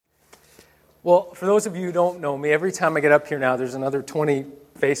Well, for those of you who don't know me, every time I get up here now, there's another 20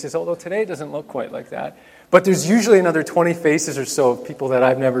 faces, although today it doesn't look quite like that. But there's usually another 20 faces or so of people that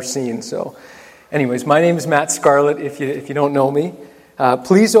I've never seen. So anyways, my name is Matt Scarlett, if you don't know me.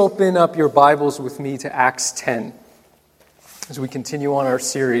 Please open up your Bibles with me to Acts 10 as we continue on our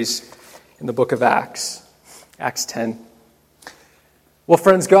series in the book of Acts. Acts 10. Well,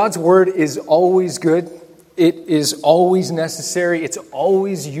 friends, God's Word is always good. It is always necessary. It's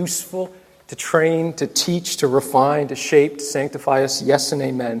always useful to train, to teach, to refine, to shape, to sanctify us. Yes and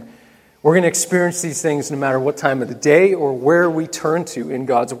amen. We're going to experience these things no matter what time of the day or where we turn to in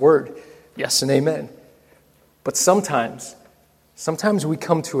God's Word. Yes and amen. But sometimes we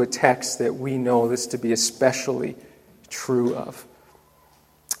come to a text that we know this to be especially true of.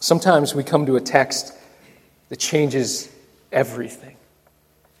 Sometimes we come to a text that changes everything.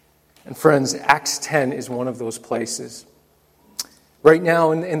 And friends, Acts 10 is one of those places. Right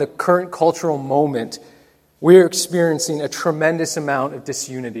now, in the current cultural moment, we're experiencing a tremendous amount of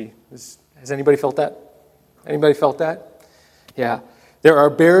disunity. Has anybody felt that? Anybody felt that? Yeah. There are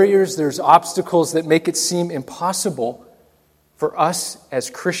barriers, there's obstacles that make it seem impossible for us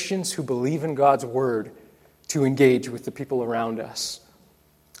as Christians who believe in God's Word to engage with the people around us.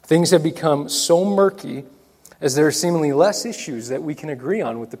 Things have become so murky as there are seemingly less issues that we can agree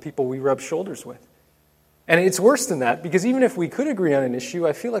on with the people we rub shoulders with. And it's worse than that, because even if we could agree on an issue,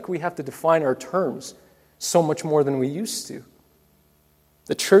 I feel like we have to define our terms so much more than we used to.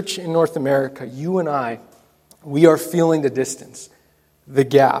 The church in North America, you and I, we are feeling the distance, the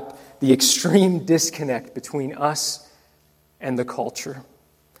gap, the extreme disconnect between us and the culture.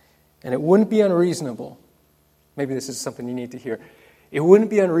 And it wouldn't be unreasonable, maybe this is something you need to hear, it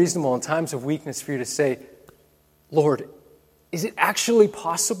wouldn't be unreasonable in times of weakness for you to say, Lord, is it actually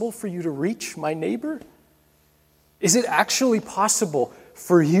possible for you to reach my neighbor? Is it actually possible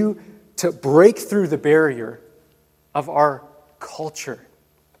for you to break through the barrier of our culture?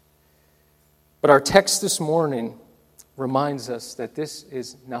 But our text this morning reminds us that this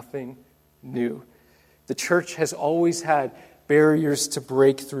is nothing new. The church has always had barriers to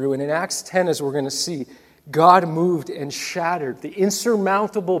break through. And in Acts 10, as we're going to see, God moved and shattered the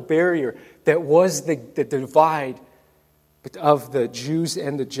insurmountable barrier that was the divide of the Jews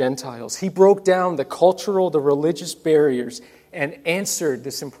and the Gentiles. He broke down the cultural, the religious barriers and answered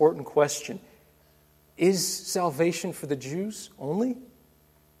this important question. Is salvation for the Jews only?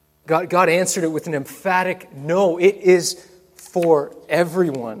 God answered it with an emphatic no. It is for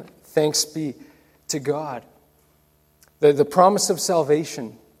everyone. Thanks be to God. The promise of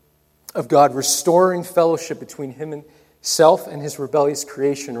salvation, of God restoring fellowship between himself and his rebellious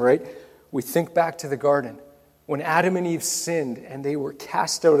creation, right? We think back to the garden. When Adam and Eve sinned and they were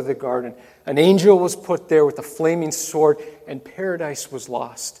cast out of the garden, an angel was put there with a flaming sword and paradise was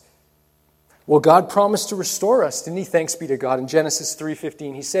lost. Well, God promised to restore us, didn't he? Thanks be to God. In Genesis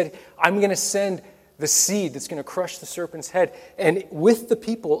 3:15, he said, I'm going to send the seed that's going to crush the serpent's head. And with the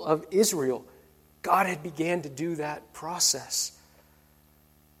people of Israel, God had began to do that process.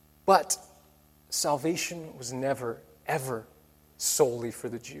 But salvation was never, ever solely for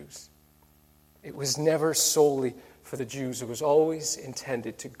the Jews. It was never solely for the Jews. It was always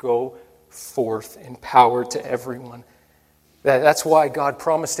intended to go forth in power to everyone. That's why God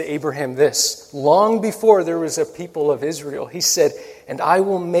promised to Abraham this. Long before there was a people of Israel, he said, and I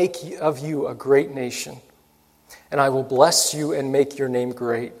will make of you a great nation, and I will bless you and make your name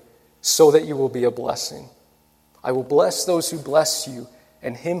great, so that you will be a blessing. I will bless those who bless you,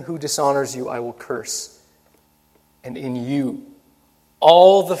 and him who dishonors you I will curse. And in you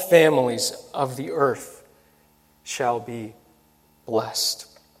all the families of the earth shall be blessed.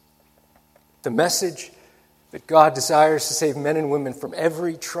 The message that God desires to save men and women from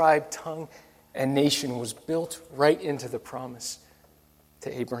every tribe, tongue, and nation was built right into the promise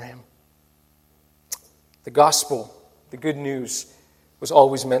to Abraham. The gospel, the good news, was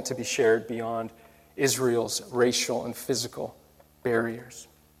always meant to be shared beyond Israel's racial and physical barriers.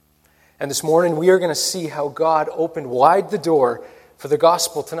 And this morning we are going to see how God opened wide the door for the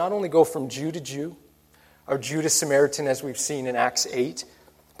gospel to not only go from Jew to Jew, or Jew to Samaritan as we've seen in Acts 8,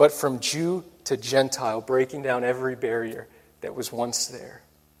 but from Jew to Gentile, breaking down every barrier that was once there.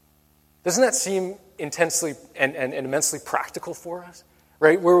 Doesn't that seem intensely and immensely practical for us?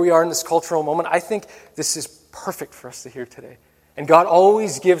 Right? Where we are in this cultural moment, I think this is perfect for us to hear today. And God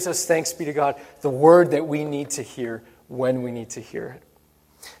always gives us, thanks be to God, the word that we need to hear when we need to hear it.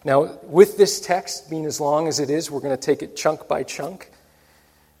 Now, with this text being as long as it is, we're going to take it chunk by chunk.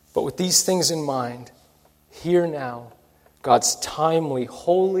 But with these things in mind, hear now God's timely,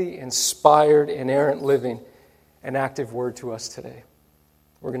 holy, inspired, inerrant living and active word to us today.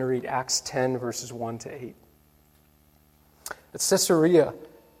 We're going to read Acts 10, verses 1 to 8. At Caesarea,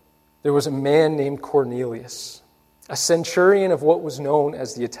 there was a man named Cornelius, a centurion of what was known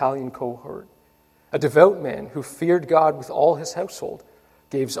as the Italian cohort, a devout man who feared God with all his household,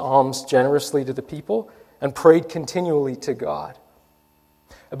 gave alms generously to the people, and prayed continually to God.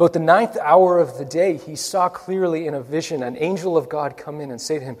 About the 9th hour of the day, he saw clearly in a vision an angel of God come in and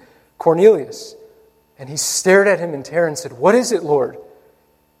say to him, "Cornelius." And he stared at him in terror and said, "What is it, Lord?"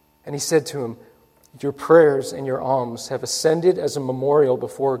 And he said to him, "Your prayers and your alms have ascended as a memorial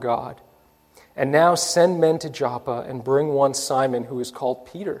before God. And now send men to Joppa and bring one Simon who is called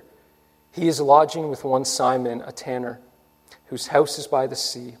Peter. He is lodging with one Simon, a tanner, whose house is by the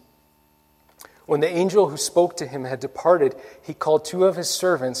sea." When the angel who spoke to him had departed, he called 2 of his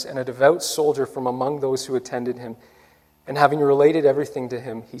servants and a devout soldier from among those who attended him. And having related everything to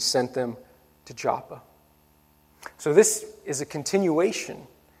him, he sent them to Joppa. So this is a continuation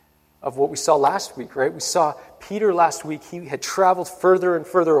of what we saw last week, right? We saw Peter last week. He had traveled further and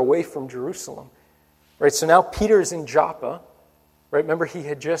further away from Jerusalem, right? So now Peter is in Joppa, right? Remember, he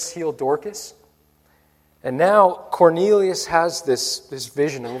had just healed Dorcas. And now Cornelius has this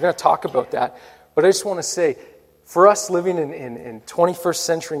vision, and we're going to talk about that. But I just want to say, for us living in 21st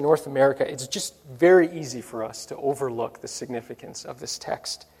century North America, it's just very easy for us to overlook the significance of this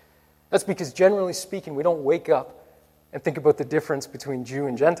text. That's because, generally speaking, we don't wake up and think about the difference between Jew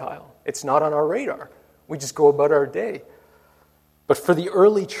and Gentile. It's not on our radar. We just go about our day. But for the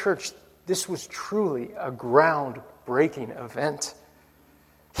early church, this was truly a groundbreaking event.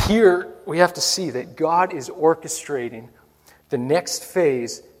 Here, we have to see that God is orchestrating the next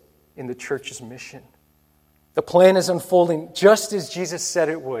phase in the church's mission. The plan is unfolding just as Jesus said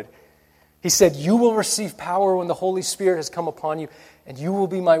it would. He said, "You will receive power when the Holy Spirit has come upon you, and you will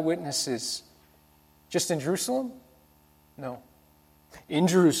be my witnesses." Just in Jerusalem? No. In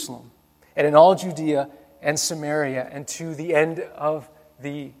Jerusalem, and in all Judea and Samaria, and to the end of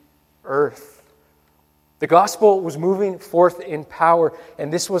the earth. The gospel was moving forth in power,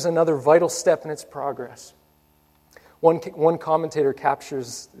 and this was another vital step in its progress. One commentator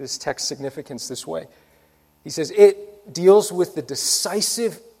captures this text's significance this way. He says, it deals with the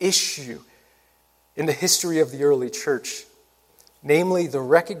decisive issue in the history of the early church, namely the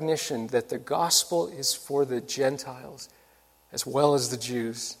recognition that the gospel is for the Gentiles as well as the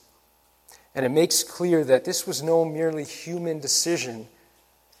Jews. And it makes clear that this was no merely human decision,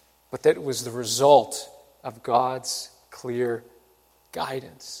 but that it was the result of God's clear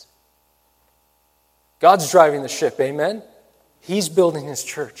guidance. God's driving the ship, amen? He's building his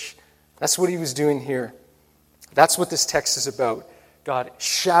church. That's what he was doing here. That's what this text is about. God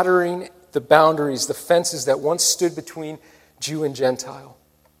shattering the boundaries, the fences that once stood between Jew and Gentile.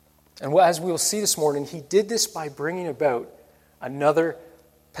 And as we'll see this morning, he did this by bringing about another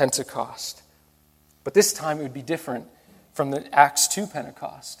Pentecost. But this time it would be different from the Acts 2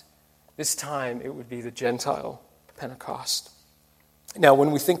 Pentecost. This time it would be the Gentile Pentecost. Now,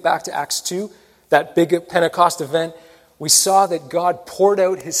 when we think back to Acts 2, that big Pentecost event, we saw that God poured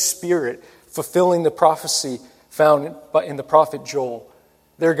out his Spirit, fulfilling the prophecy found in the prophet Joel.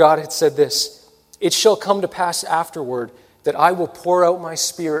 There God had said this, "It shall come to pass afterward that I will pour out my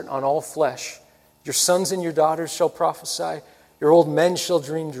Spirit on all flesh. Your sons and your daughters shall prophesy, your old men shall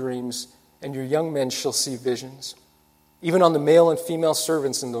dream dreams, and your young men shall see visions. Even on the male and female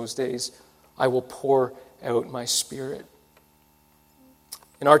servants in those days, I will pour out my Spirit."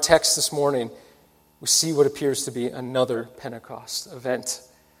 In our text this morning, we see what appears to be another Pentecost event.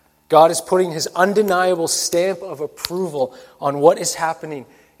 God is putting his undeniable stamp of approval on what is happening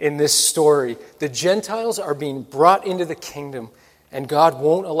in this story. The Gentiles are being brought into the kingdom, and God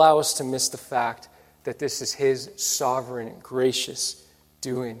won't allow us to miss the fact that this is his sovereign and gracious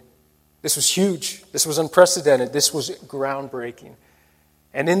doing. This was huge. This was unprecedented. This was groundbreaking.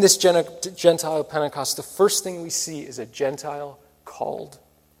 And in this Gentile Pentecost, the first thing we see is a Gentile called.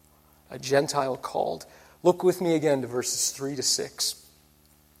 A Gentile called. Look with me again to verses 3 to 6.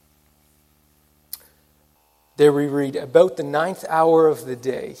 There we read, about the 9th hour of the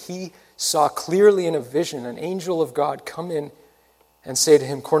day, he saw clearly in a vision an angel of God come in and say to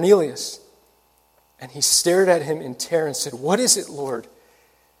him, "Cornelius." And he stared at him in terror and said, "What is it, Lord?"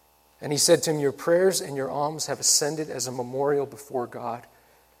 And he said to him, "Your prayers and your alms have ascended as a memorial before God.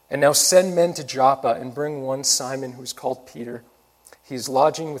 And now send men to Joppa and bring one Simon who is called Peter. He is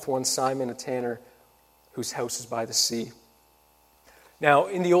lodging with one Simon, a tanner, whose house is by the sea." Now,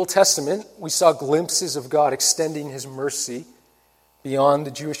 in the Old Testament, we saw glimpses of God extending his mercy beyond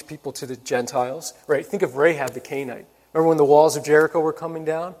the Jewish people to the Gentiles. Right? Think of Rahab the Canaanite. Remember when the walls of Jericho were coming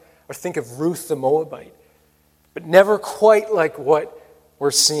down? Or think of Ruth the Moabite. But never quite like what we're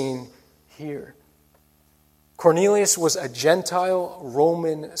seeing here. Cornelius was a Gentile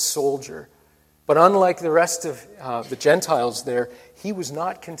Roman soldier, but unlike the rest of the Gentiles there, he was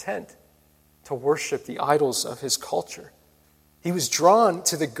not content to worship the idols of his culture. He was drawn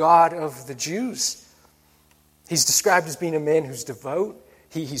to the God of the Jews. He's described as being a man who's devout.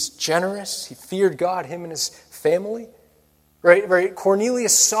 He's generous. He feared God, him and his family. Right?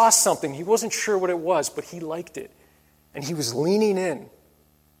 Cornelius saw something. He wasn't sure what it was, but he liked it. And he was leaning in.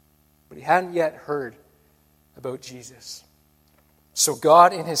 But he hadn't yet heard about Jesus. So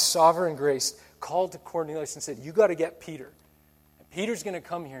God, in his sovereign grace, called to Cornelius and said, you got to get Peter. And Peter's going to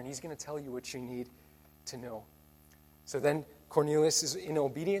come here and he's going to tell you what you need to know. So then Cornelius, is in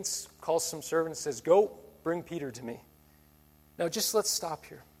obedience, calls some servants and says, go, bring Peter to me. Now just let's stop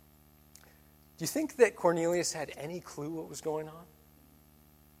here. Do you think that Cornelius had any clue what was going on?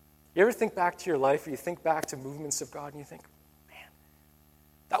 You ever think back to your life, or you think back to movements of God, and you think, man,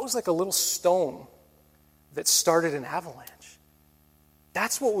 that was like a little stone that started an avalanche.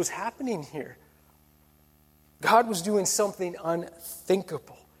 That's what was happening here. God was doing something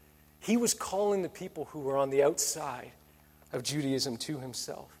unthinkable. He was calling the people who were on the outside of Judaism to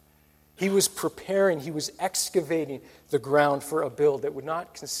himself. He was preparing, he was excavating the ground for a build that would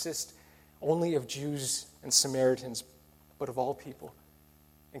not consist only of Jews and Samaritans, but of all people,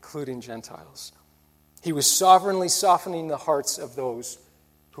 including Gentiles. He was sovereignly softening the hearts of those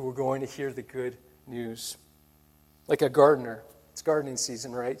who were going to hear the good news. Like a gardener, it's gardening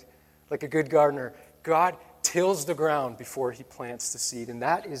season, right? Like a good gardener, God tills the ground before he plants the seed, and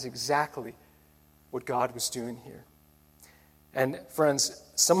that is exactly what God was doing here. And friends,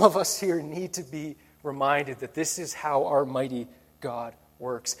 some of us here need to be reminded that this is how our mighty God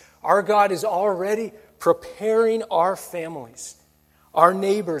works. Our God is already preparing our families, our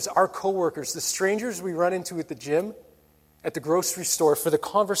neighbors, our coworkers, the strangers we run into at the gym, at the grocery store, for the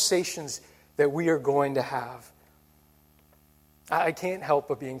conversations that we are going to have. I can't help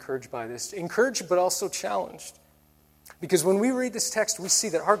but be encouraged by this. Encouraged, but also challenged. Because when we read this text, we see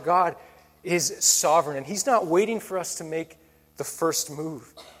that our God is sovereign, and he's not waiting for us to make the first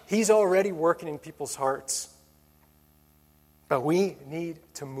move. He's already working in people's hearts. But we need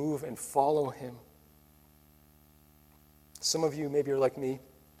to move and follow him. Some of you maybe are like me.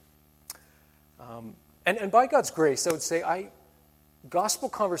 And by God's grace, I would say gospel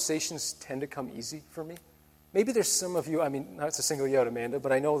conversations tend to come easy for me. Maybe there's some of you, not to single you out, Amanda,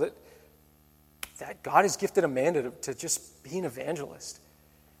 but I know that God has gifted Amanda to just be an evangelist.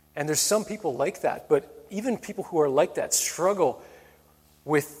 And there's some people like that, but even people who are like that struggle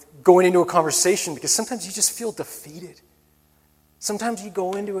with going into a conversation because sometimes you just feel defeated. Sometimes you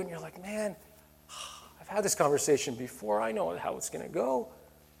go into it and you're like, man, I've had this conversation before. I know how it's going to go.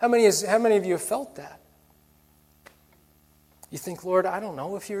 How many of you have felt that? You think, Lord, I don't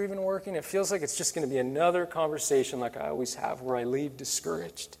know if you're even working. It feels like it's just going to be another conversation like I always have where I leave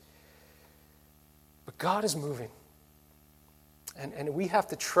discouraged. But God is moving. And we have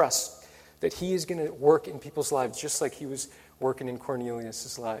to trust that he is going to work in people's lives just like he was working in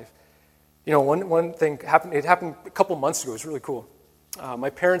Cornelius' life. You know, one thing happened. It happened a couple months ago. It was really cool. My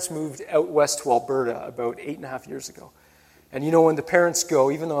parents moved out west to Alberta about 8.5 years ago. And you know, when the parents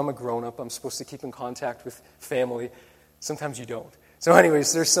go, even though I'm a grown-up, I'm supposed to keep in contact with family. Sometimes you don't. So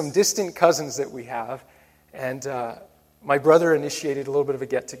anyways, there's some distant cousins that we have. And my brother initiated a little bit of a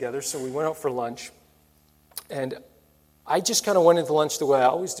get-together, so we went out for lunch. And I just kind of went into lunch the way I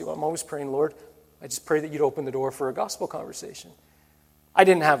always do. I'm always praying, Lord, I just pray that you'd open the door for a gospel conversation. I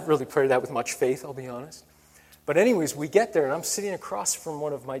didn't really pray that with much faith, I'll be honest. But anyways, we get there, and I'm sitting across from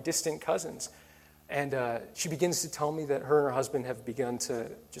one of my distant cousins. And she begins to tell me that her and her husband have begun to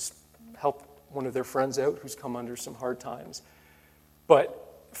just help one of their friends out who's come under some hard times.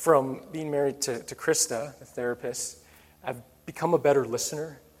 But from being married to Krista, the therapist, I've become a better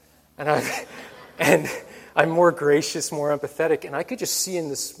listener. And I'm more gracious, more empathetic. And I could just see in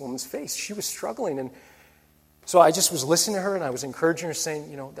this woman's face, she was struggling. And so I just was listening to her, and I was encouraging her,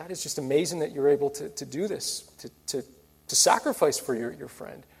 saying, you know, that is just amazing that you're able to do this, to sacrifice for your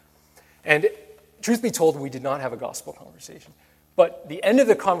friend. And truth be told, we did not have a gospel conversation. But the end of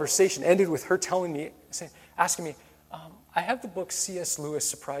the conversation ended with her telling me, asking me, I have the book C.S. Lewis,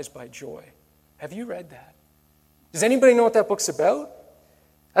 Surprised by Joy. Have you read that? Does anybody know what that book's about?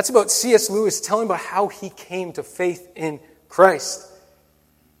 That's about C.S. Lewis telling about how he came to faith in Christ.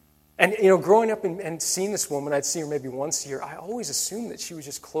 And, you know, growing up and seeing this woman, I'd see her maybe once a year, I always assumed that she was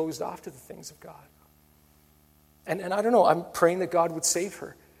just closed off to the things of God. And I don't know, I'm praying that God would save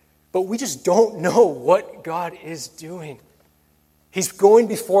her. But we just don't know what God is doing. He's going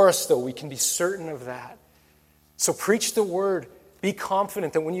before us, though. We can be certain of that. So preach the word Be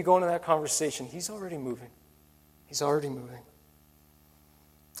confident that when you go into that conversation, he's already moving. He's already moving.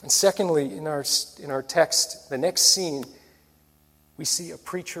 And secondly, in our text, the next scene, we see a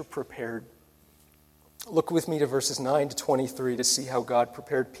preacher prepared. Look with me to verses 9 to 23 to see how God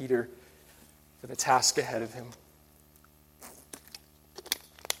prepared Peter for the task ahead of him.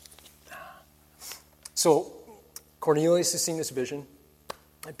 So, Cornelius has seen this vision,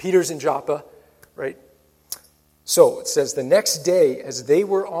 and Peter's in Joppa, right? So, it says, the next day, as they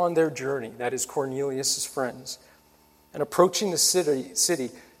were on their journey, that is Cornelius' friends, and approaching the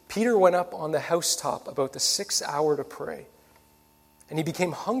city, Peter went up on the housetop about the 6th hour to pray. And he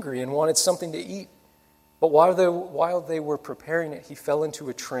became hungry and wanted something to eat. But while they were preparing it, he fell into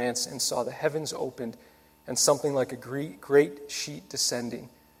a trance and saw the heavens opened and something like a great sheet descending,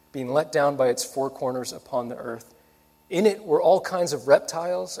 being let down by its four corners upon the earth. In it were all kinds of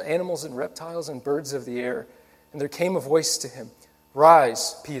reptiles, animals and reptiles and birds of the air. And there came a voice to him,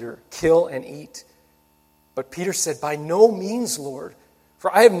 "Rise, Peter, kill and eat." But Peter said, "By no means, Lord,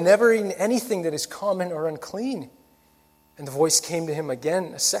 for I have never eaten anything that is common or unclean." And the voice came to him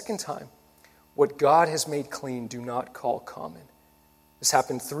again a second time, "What God has made clean, do not call common." This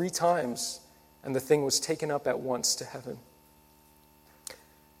happened 3 times, and the thing was taken up at once to heaven.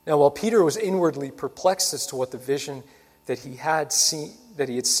 Now, while Peter was inwardly perplexed as to what the vision that he had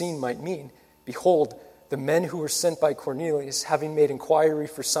seen might mean, behold, the men who were sent by Cornelius, having made inquiry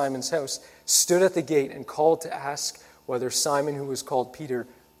for Simon's house, stood at the gate and called to ask whether Simon, who was called Peter,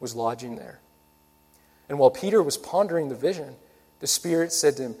 was lodging there. And while Peter was pondering the vision, the Spirit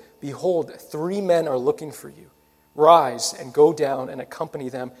said to him, "Behold, 3 men are looking for you. Rise and go down and accompany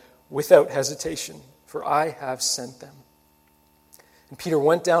them without hesitation, for I have sent them." And Peter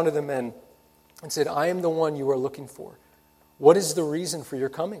went down to the men and said, "I am the one you are looking for. What is the reason for your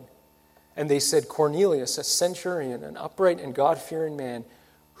coming?" And they said, "Cornelius, a centurion, an upright and God-fearing man,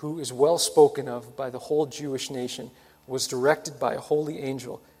 who is well spoken of by the whole Jewish nation, was directed by a holy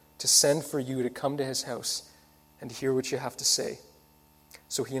angel to send for you to come to his house and to hear what you have to say."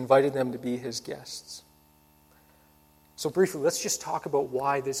 So he invited them to be his guests. So briefly, let's just talk about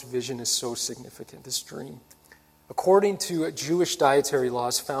why this vision is so significant, this dream. According to Jewish dietary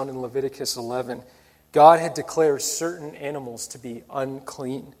laws found in Leviticus 11, God had declared certain animals to be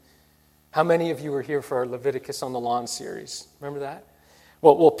unclean. How many of you were here for our Leviticus on the Lawn series? Remember that?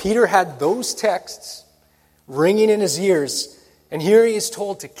 Well, Peter had those texts ringing in his ears, and here he is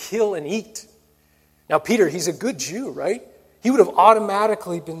told to kill and eat. Now, Peter, he's a good Jew, right? He would have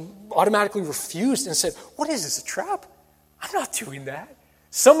automatically refused and said, "What is this, a trap? I'm not doing that.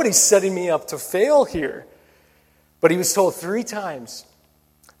 Somebody's setting me up to fail here." But he was told 3 times,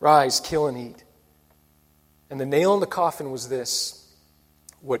 "Rise, kill and eat." And the nail in the coffin was this: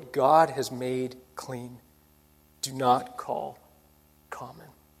 what God has made clean, do not call common.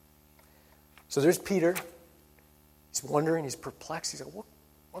 So there's Peter. He's wondering, he's perplexed. He's like,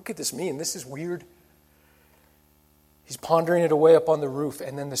 what could this mean? This is weird. He's pondering it away up on the roof.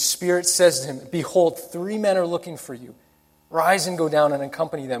 And then the Spirit says to him, "Behold, 3 men are looking for you. Rise and go down and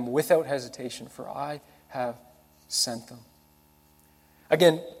accompany them without hesitation, for I have sent them."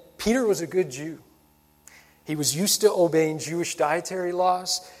 Again, Peter was a good Jew. He was used to obeying Jewish dietary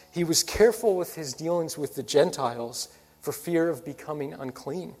laws. He was careful with his dealings with the Gentiles for fear of becoming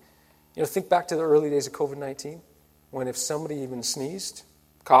unclean. Think back to the early days of COVID-19, when if somebody even sneezed,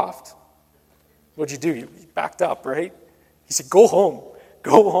 coughed, what'd you do? You backed up, right? He said, "Go home,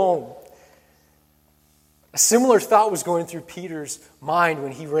 go home." A similar thought was going through Peter's mind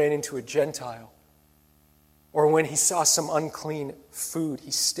when he ran into a Gentile, or when he saw some unclean food.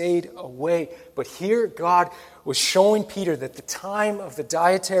 He stayed away. But here God was showing Peter that the time of the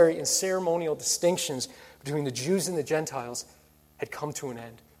dietary and ceremonial distinctions between the Jews and the Gentiles had come to an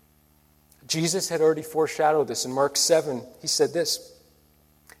end. Jesus had already foreshadowed this. In Mark 7, he said this: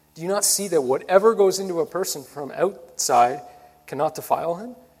 "Do you not see that whatever goes into a person from outside cannot defile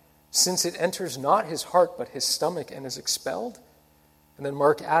him, since it enters not his heart but his stomach and is expelled?" And then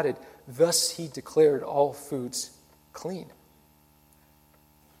Mark added, "Thus he declared all foods clean."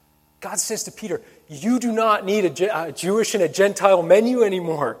 God says to Peter, you do not need a Jewish and a Gentile menu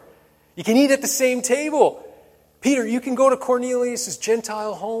anymore. You can eat at the same table. Peter, you can go to Cornelius'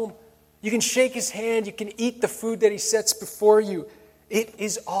 Gentile home. You can shake his hand. You can eat the food that he sets before you. It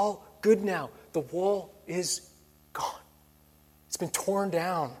is all good now. The wall is gone. It's been torn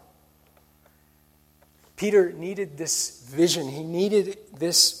down. Peter needed this vision. He needed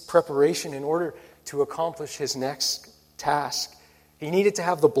this preparation in order to accomplish his next task. He needed to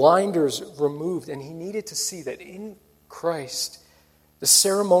have the blinders removed, and he needed to see that in Christ, the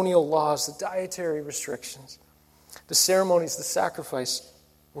ceremonial laws, the dietary restrictions, the ceremonies, the sacrifice,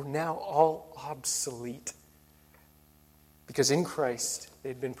 were now all obsolete. Because in Christ,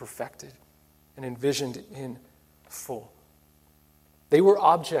 they'd been perfected and envisioned in full. They were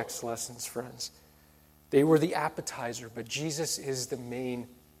objects lessons, friends. They were the appetizer, but Jesus is the main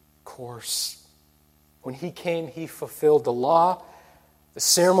course. When he came, he fulfilled the law, the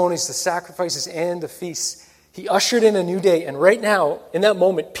ceremonies, the sacrifices, and the feasts. He ushered in a new day. And right now, in that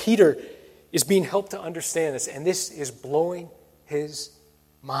moment, Peter is being helped to understand this. And this is blowing his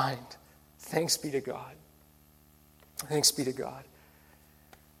mind. Thanks be to God. Thanks be to God.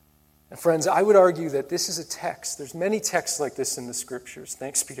 And friends, I would argue that this is a text. There's many texts like this in the Scriptures.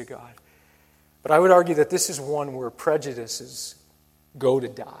 Thanks be to God. But I would argue that this is one where prejudices go to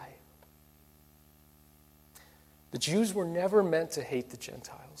die. The Jews were never meant to hate the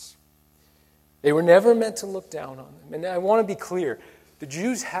Gentiles. They were never meant to look down on them. And I want to be clear. The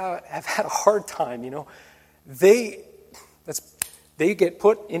Jews have had a hard time, They get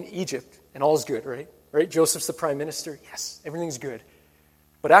put in Egypt, and all's good, right? Right? Joseph's the prime minister. Yes, everything's good.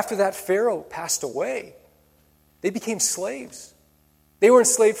 But after that, Pharaoh passed away. They became slaves. They were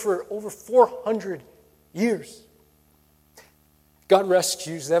enslaved for over 400 years. God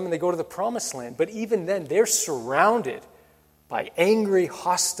rescues them, and they go to the promised land. But even then, they're surrounded by angry,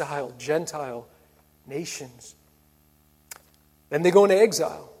 hostile, Gentile nations. Then they go into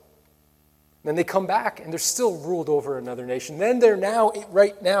exile. Then they come back, and they're still ruled over another nation. Then they're now,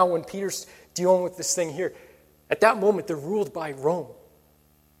 right now, when Peter's dealing with this thing here, at that moment, they're ruled by Rome.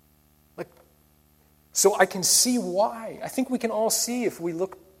 So I can see why. I think we can all see, if we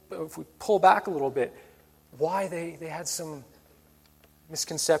pull back a little bit, why they had some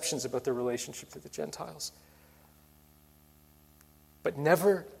misconceptions about their relationship to the Gentiles. But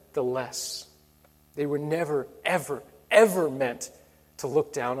nevertheless, they were never, ever, ever meant to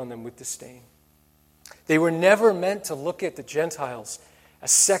look down on them with disdain. They were never meant to look at the Gentiles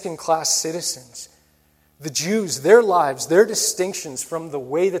as second-class citizens. The Jews, their lives, their distinctions from the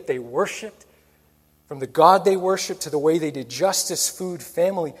way that they worshiped, from the God they worshiped to the way they did justice, food,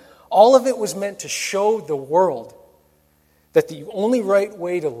 family, all of it was meant to show the world that the only right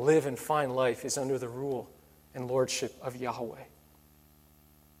way to live and find life is under the rule and lordship of Yahweh.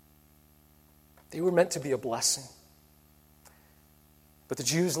 They were meant to be a blessing. But the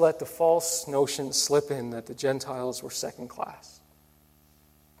Jews let the false notion slip in that the Gentiles were second class.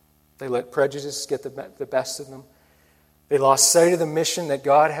 They let prejudice get the best of them. They lost sight of the mission that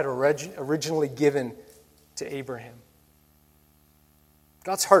God had originally given to Abraham.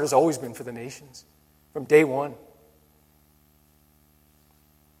 God's heart has always been for the nations, from day one.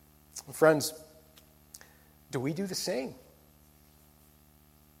 And friends, do we do the same?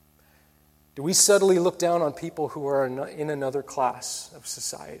 Do we subtly look down on people who are in another class of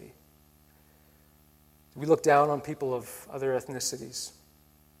society? Do we look down on people of other ethnicities?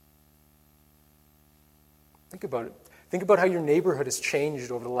 Think about it. Think about how your neighborhood has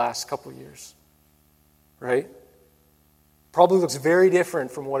changed over the last couple of years, right? Probably looks very different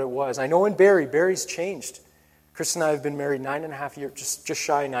from what it was. I know in Barry's changed. Chris and I have been married 9.5 years, just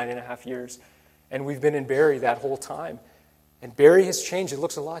shy of 9.5 years, and we've been in Barry that whole time. And Barry has changed. It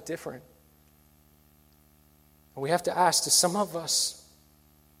looks a lot different. And we have to ask, do some of us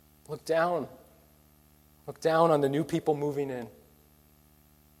look down on the new people moving in?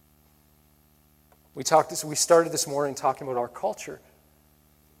 We started this morning talking about our culture.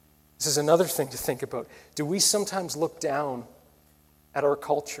 This is another thing to think about. Do we sometimes look down at our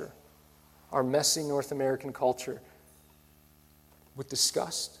culture, our messy North American culture, with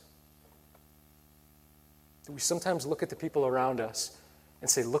disgust? Do we sometimes look at the people around us and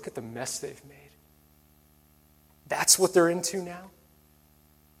say, look at the mess they've made? That's what they're into now?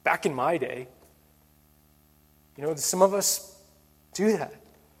 Back in my day, some of us do that.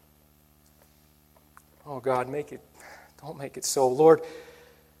 Oh, God, don't make it so. Lord,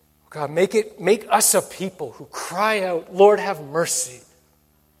 God, make us a people who cry out, Lord, have mercy.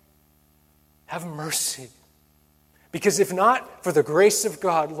 Have mercy. Because if not for the grace of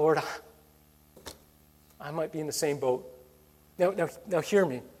God, Lord, I might be in the same boat. Now hear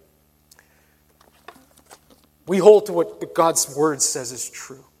me. We hold to what God's word says is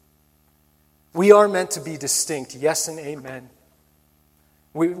true. We are meant to be distinct, yes and amen.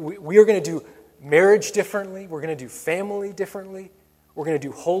 We are going to do marriage differently. We're going to do family differently. We're going to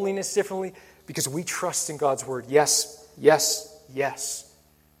do holiness differently because we trust in God's word. Yes, yes, yes.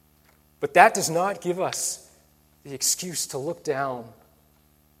 But that does not give us the excuse to look down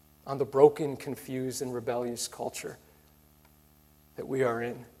on the broken, confused, and rebellious culture that we are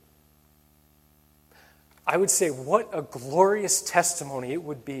in. I would say what a glorious testimony it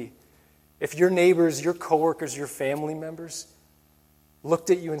would be If your neighbors, your coworkers, your family members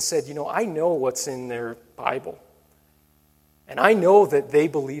looked at you and said, I know what's in their Bible. And I know that they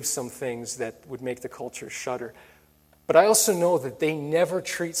believe some things that would make the culture shudder. But I also know that they never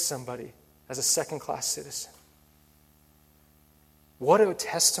treat somebody as a second-class citizen. What a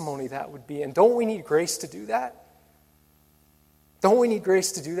testimony that would be. And don't we need grace to do that? Don't we need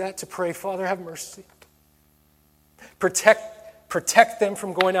grace to do that? To pray, Father, have mercy. Protect them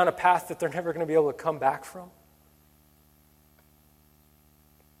from going down a path that they're never going to be able to come back from.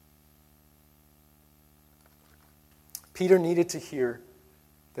 Peter needed to hear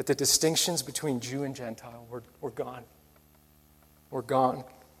that the distinctions between Jew and Gentile were gone. Were gone.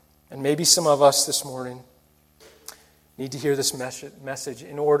 And maybe some of us this morning need to hear this message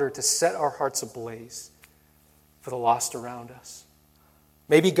in order to set our hearts ablaze for the lost around us.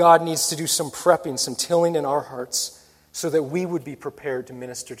 Maybe God needs to do some prepping, some tilling in our hearts so that we would be prepared to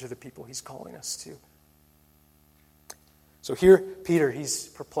minister to the people he's calling us to. So here, Peter, he's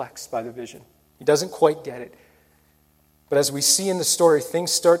perplexed by the vision. He doesn't quite get it. But as we see in the story,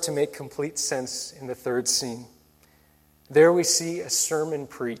 things start to make complete sense in the third scene. There we see a sermon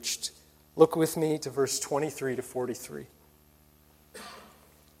preached. Look with me to verse 23 to 43.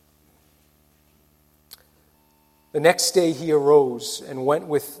 The next day he arose and went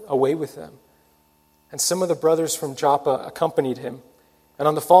away with them. And some of the brothers from Joppa accompanied him. And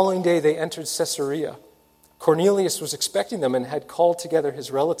on the following day they entered Caesarea. Cornelius was expecting them and had called together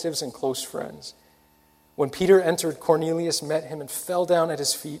his relatives and close friends. When Peter entered, Cornelius met him and fell down at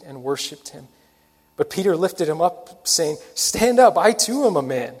his feet and worshipped him. But Peter lifted him up, saying, "Stand up, I too am a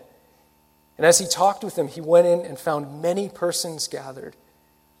man." And as he talked with them, he went in and found many persons gathered.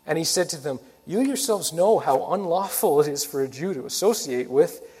 And he said to them, "You yourselves know how unlawful it is for a Jew to associate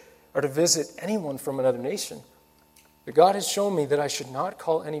with or to visit anyone from another nation. But God has shown me that I should not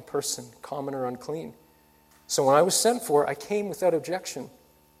call any person common or unclean. So when I was sent for, I came without objection.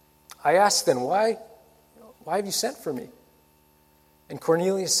 I asked then, why have you sent for me?" And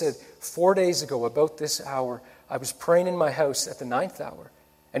Cornelius said, 4 days ago, about this hour, I was praying in my house at the 9th hour.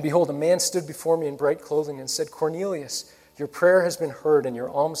 And behold, a man stood before me in bright clothing and said, "Cornelius, your prayer has been heard and your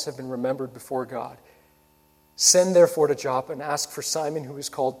alms have been remembered before God. Send therefore to Joppa and ask for Simon, who is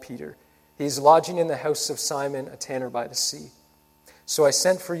called Peter. He is lodging in the house of Simon, a tanner by the sea." So I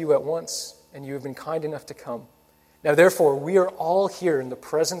sent for you at once, and you have been kind enough to come. Now therefore, we are all here in the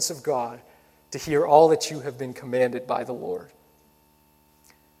presence of God to hear all that you have been commanded by the Lord.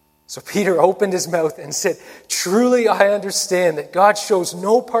 So Peter opened his mouth and said, "Truly I understand that God shows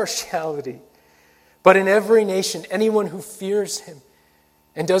no partiality, but in every nation anyone who fears him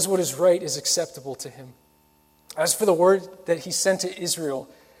and does what is right is acceptable to him. As for the word that he sent to Israel,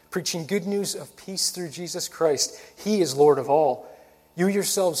 preaching good news of peace through Jesus Christ, he is Lord of all. You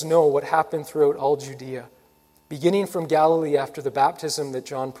yourselves know what happened throughout all Judea, beginning from Galilee after the baptism that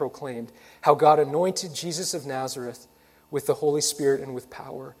John proclaimed, how God anointed Jesus of Nazareth with the Holy Spirit and with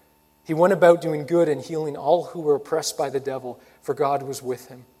power. He went about doing good and healing all who were oppressed by the devil, for God was with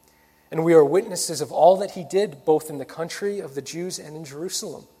him. And we are witnesses of all that he did, both in the country of the Jews and in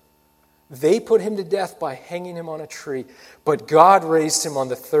Jerusalem. They put him to death by hanging him on a tree, but God raised him on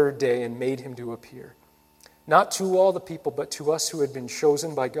the third day and made him to appear, not to all the people, but to us who had been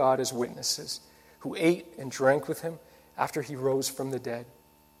chosen by God as witnesses, who ate and drank with him after he rose from the dead.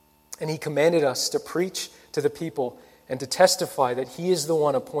 And he commanded us to preach to the people and to testify that he is the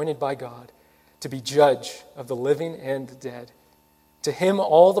one appointed by God to be judge of the living and the dead. To him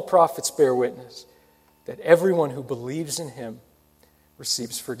all the prophets bear witness that everyone who believes in him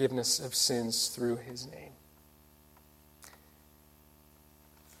receives forgiveness of sins through his name."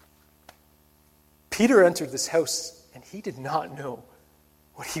 Peter entered this house and he did not know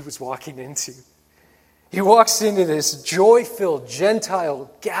what he was walking into. He walks into this joy-filled Gentile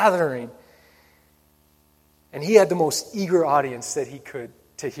gathering, and he had the most eager audience that he could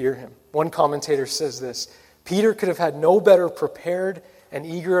to hear him. One commentator says this: Peter could have had no better prepared and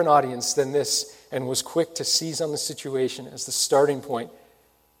eager an audience than this, and was quick to seize on the situation as the starting point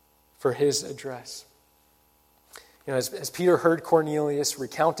for his address. As Peter heard Cornelius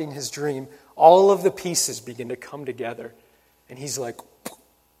recounting his dream, all of the pieces begin to come together. And he's like,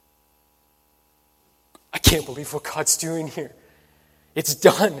 "I can't believe what God's doing here. It's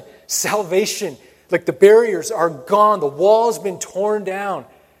done. Salvation. Like the barriers are gone. The wall's been torn down.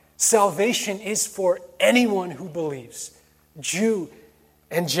 Salvation is for anyone who believes, Jew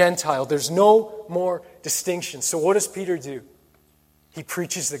and Gentile. There's no more distinction." So what does Peter do? He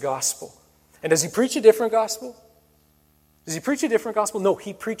preaches the gospel. And does he preach a different gospel? Does he preach a different gospel? No,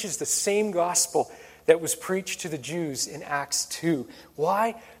 he preaches the same gospel that was preached to the Jews in Acts 2.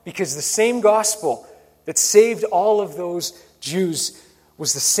 Why? Because the same gospel that saved all of those Jews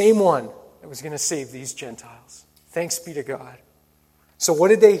was the same one that was going to save these Gentiles. Thanks be to God. So what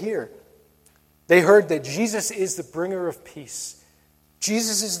did they hear? They heard that Jesus is the bringer of peace.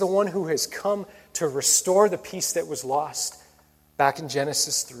 Jesus is the one who has come to restore the peace that was lost back in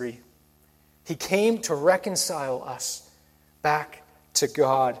Genesis 3. He came to reconcile us back to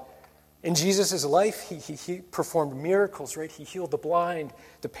God. In Jesus' life, he performed miracles, right? He healed the blind,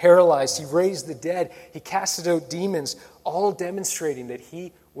 the paralyzed. He raised the dead. He casted out demons, all demonstrating that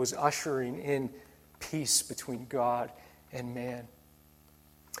he was ushering in peace between God and man.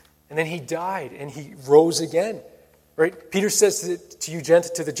 And then he died and he rose again, right? Peter says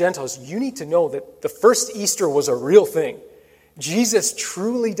to the Gentiles, you need to know that the first Easter was a real thing. Jesus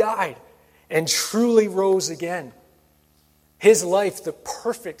truly died and truly rose again. His life, the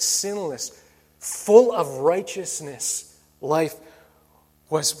perfect, sinless, full of righteousness life,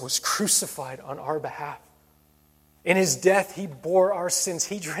 was crucified on our behalf. In his death, he bore our sins.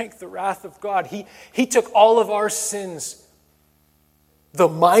 He drank the wrath of God. He took all of our sins, the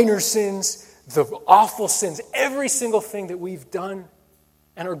minor sins, the awful sins, every single thing that we've done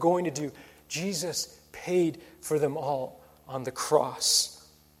and are going to do. Jesus paid for them all on the cross.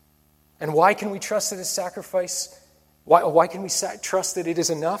 And why can we trust that his sacrifice? Why can we trust that it is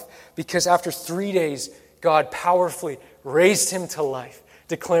enough? Because after 3 days, God powerfully raised him to life,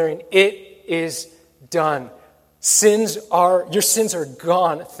 declaring, it is done. Your sins are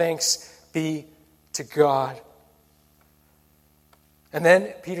gone, thanks be to God. And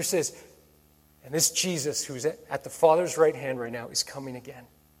then Peter says, and this Jesus, who's at the Father's right hand right now, is coming again.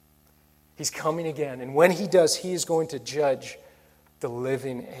 He's coming again. And when he does, he is going to judge the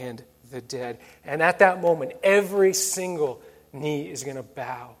living and the dead. And at that moment, every single knee is going to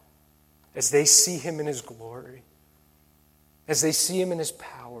bow as they see him in his glory, as they see him in his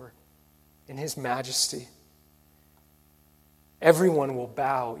power, in his majesty. Everyone will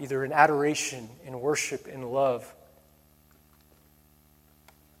bow, either in adoration, in worship, in love,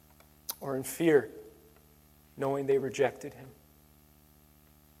 or in fear, knowing they rejected him.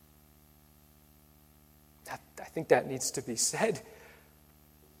 I think that needs to be said.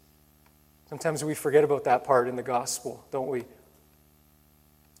 Sometimes we forget about that part in the gospel, don't we?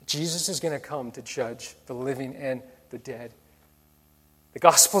 Jesus is going to come to judge the living and the dead. The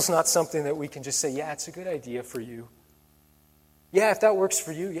gospel's not something that we can just say, yeah, it's a good idea for you. Yeah, if that works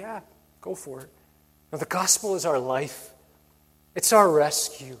for you, yeah, go for it. No, the gospel is our life. It's our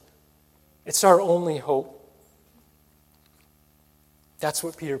rescue. It's our only hope. That's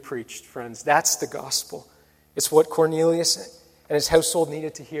what Peter preached, friends. That's the gospel. It's what Cornelius and his household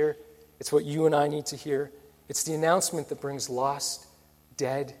needed to hear. It's what you and I need to hear. It's the announcement that brings lost,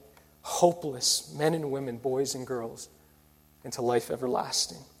 dead, hopeless men and women, boys and girls, into life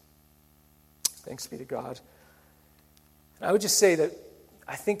everlasting. Thanks be to God. And I would just say that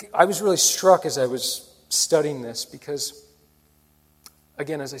I think I was really struck as I was studying this because,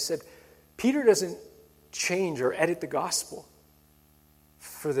 again, as I said, Peter doesn't change or edit the gospel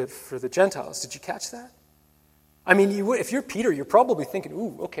for the Gentiles. Did you catch that? I mean, if you're Peter, you're probably thinking,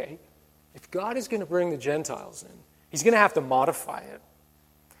 ooh, okay, if God is going to bring the Gentiles in, he's going to have to modify it.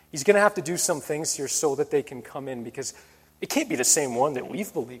 He's going to have to do some things here so that they can come in, because it can't be the same one that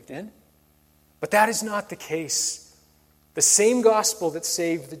we've believed in. But that is not the case. The same gospel that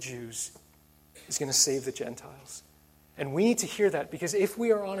saved the Jews is going to save the Gentiles. And we need to hear that, because if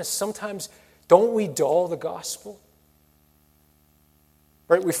we are honest, sometimes don't we dull the gospel?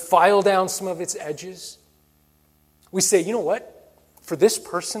 Right? We file down some of its edges. We say, you know what? For this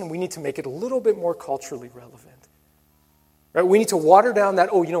person, we need to make it a little bit more culturally relevant. Right? We need to water down that,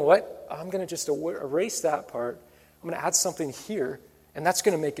 oh, you know what? I'm going to just erase that part. I'm going to add something here, and that's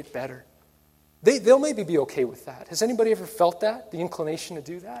going to make it better. They'll maybe be okay with that. Has anybody ever felt that? The inclination to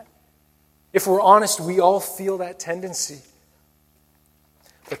do that? If we're honest, we all feel that tendency.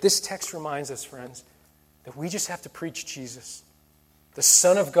 But this text reminds us, friends, that we just have to preach Jesus, the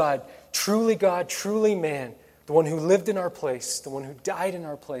Son of God, truly man, the one who lived in our place, the one who died in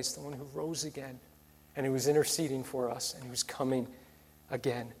our place, the one who rose again, and who was interceding for us, and who's coming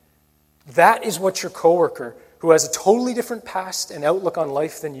again. That is what your coworker, who has a totally different past and outlook on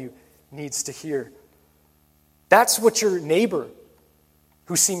life than you, needs to hear. That's what your neighbor,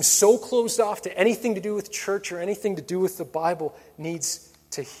 who seems so closed off to anything to do with church or anything to do with the Bible, needs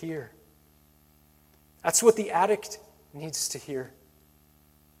to hear. That's what the addict needs to hear.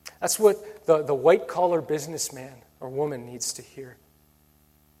 That's what the white-collar businessman or woman needs to hear.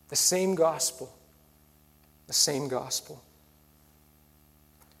 The same gospel. The same gospel.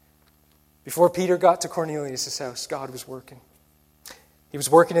 Before Peter got to Cornelius' house, God was working. He was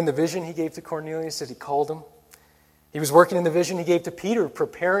working in the vision he gave to Cornelius as he called him. He was working in the vision he gave to Peter,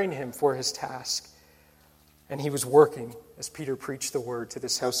 preparing him for his task. And he was working as Peter preached the word to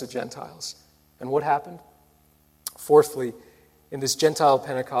this house of Gentiles. And what happened? Fourthly, in this Gentile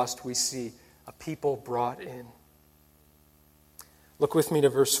Pentecost, we see a people brought in. Look with me to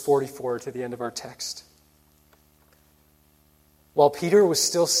verse 44, to the end of our text. While Peter was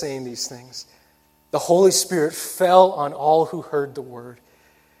still saying these things, the Holy Spirit fell on all who heard the word.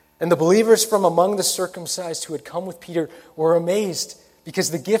 And the believers from among the circumcised who had come with Peter were amazed,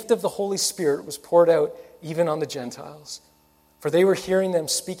 because the gift of the Holy Spirit was poured out even on the Gentiles. For they were hearing them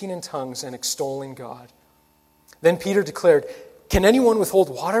speaking in tongues and extolling God. Then Peter declared, "Can anyone withhold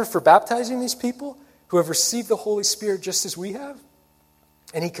water for baptizing these people who have received the Holy Spirit just as we have?"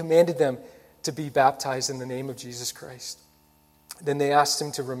 And he commanded them to be baptized in the name of Jesus Christ. Then they asked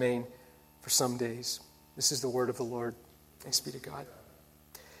him to remain for some days. This is the word of the Lord. Thanks be to God.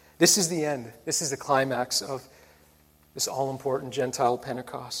 This is the end. This is the climax of this all-important Gentile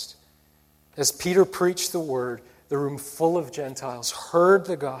Pentecost. As Peter preached the word, the room full of Gentiles heard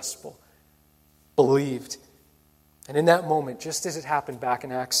the gospel, believed. And in that moment, just as it happened back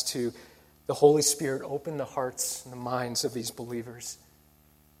in Acts 2, the Holy Spirit opened the hearts and the minds of these believers.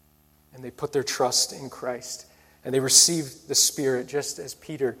 And they put their trust in Christ. And they received the Spirit just as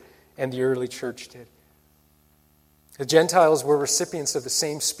Peter and the early church did. The Gentiles were recipients of the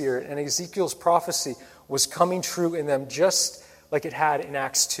same Spirit, and Ezekiel's prophecy was coming true in them just like it had in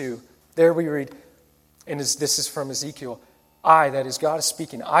Acts 2. There we read, and this is from Ezekiel, "I," that is God is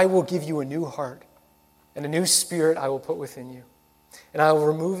speaking, "I will give you a new heart, and a new spirit I will put within you. And I will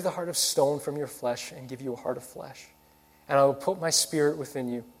remove the heart of stone from your flesh and give you a heart of flesh. And I will put my Spirit within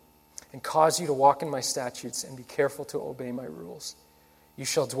you and cause you to walk in my statutes and be careful to obey my rules. You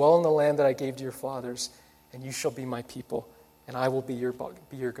shall dwell in the land that I gave to your fathers, and you shall be my people, and I will be your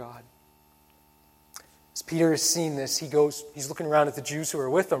God." As Peter has seen this, he's looking around at the Jews who are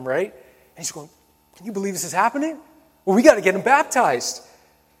with him, right? And he's going, "Can you believe this is happening? Well, we got to get them baptized."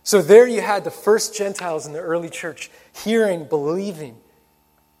 So there you had the first Gentiles in the early church hearing, believing,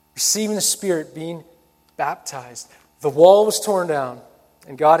 receiving the Spirit, being baptized. The wall was torn down,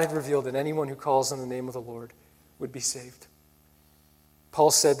 and God had revealed that anyone who calls on the name of the Lord would be saved.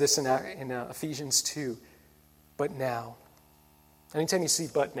 Paul said this in Ephesians 2, "But now." Anytime you see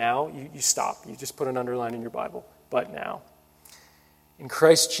 "but now," you stop. You just put an underline in your Bible. "But now. In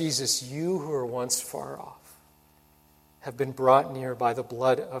Christ Jesus, you who were once far off have been brought near by the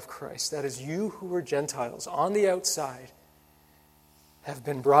blood of Christ." That is, you who were Gentiles on the outside have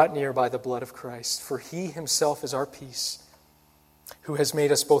been brought near by the blood of Christ. For he himself is our peace, who has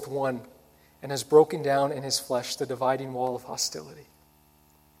made us both one and has broken down in his flesh the dividing wall of hostility.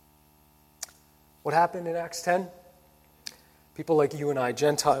 What happened in Acts 10? People like you and I,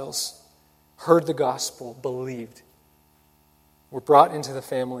 Gentiles, heard the gospel, believed, were brought into the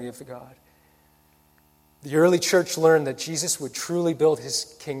family of God. The early church learned that Jesus would truly build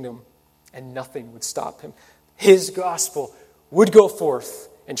his kingdom and nothing would stop him. His gospel would go forth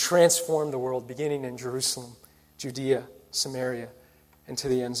and transform the world, beginning in Jerusalem, Judea, Samaria, and to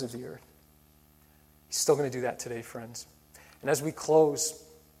the ends of the earth. He's still going to do that today, friends. And as we close,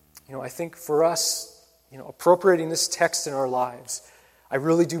 I think for us, appropriating this text in our lives, I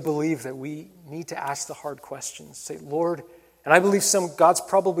really do believe that we need to ask the hard questions. Say, "Lord," and I believe God's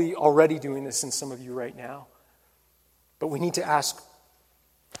probably already doing this in some of you right now. But we need to ask,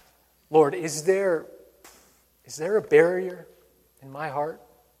 "Lord, is there a barrier in my heart?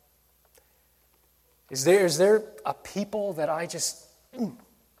 Is there a people that I just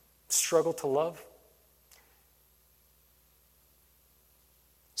struggle to love?"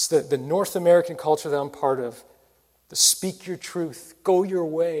 It's the North American culture that I'm part of. The speak your truth, go your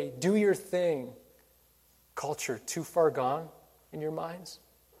way, do your thing culture too far gone in your minds?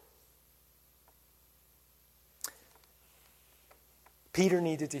 Peter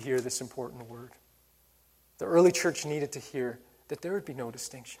needed to hear this important word. The early church needed to hear that there would be no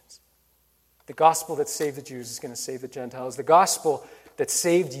distinctions. The gospel that saved the Jews is going to save the Gentiles. The gospel that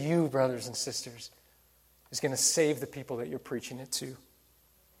saved you, brothers and sisters, is going to save the people that you're preaching it to.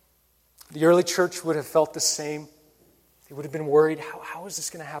 The early church would have felt the same. They would have been worried, how is this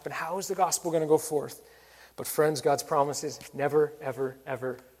going to happen? How is the gospel going to go forth? But friends, God's promises never, ever,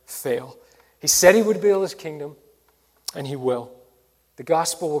 ever fail. He said he would build his kingdom, and he will. The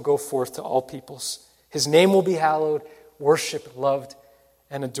gospel will go forth to all peoples. His name will be hallowed, worshiped, loved,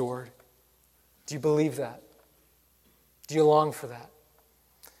 and adored. Do you believe that? Do you long for that?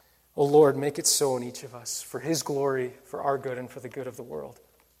 Oh Lord, make it so in each of us, for his glory, for our good, and for the good of the world.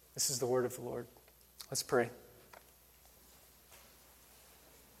 This is the word of the Lord. Let's pray.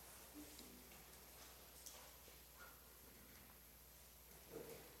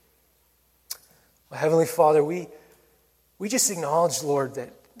 Well, Heavenly Father, we just acknowledge, Lord,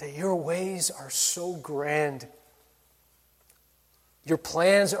 that your ways are so grand. Your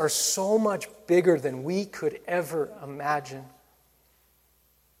plans are so much bigger than we could ever imagine.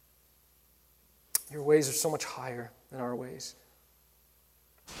 Your ways are so much higher than our ways.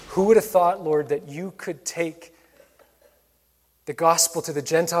 Who would have thought, Lord, that you could take the gospel to the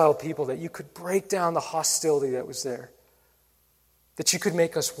Gentile people, that you could break down the hostility that was there, that you could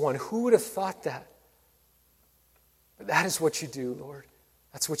make us one? Who would have thought that? But that is what you do, Lord.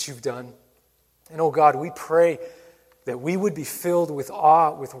 That's what you've done. And oh God, we pray that we would be filled with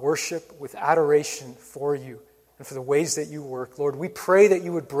awe, with worship, with adoration for you and for the ways that you work. Lord, we pray that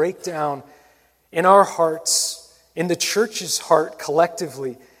you would break down in our hearts, in the church's heart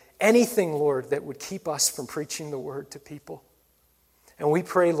collectively, anything, Lord, that would keep us from preaching the word to people. And we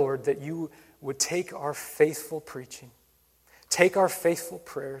pray, Lord, that you would take our faithful preaching, take our faithful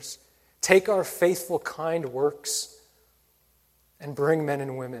prayers, take our faithful kind works, and bring men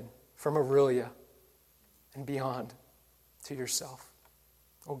and women from Aurelia and beyond to yourself.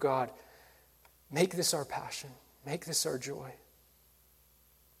 Oh God, make this our passion. Make this our joy.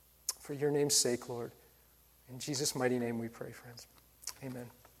 For your name's sake, Lord. In Jesus' mighty name we pray, friends. Amen.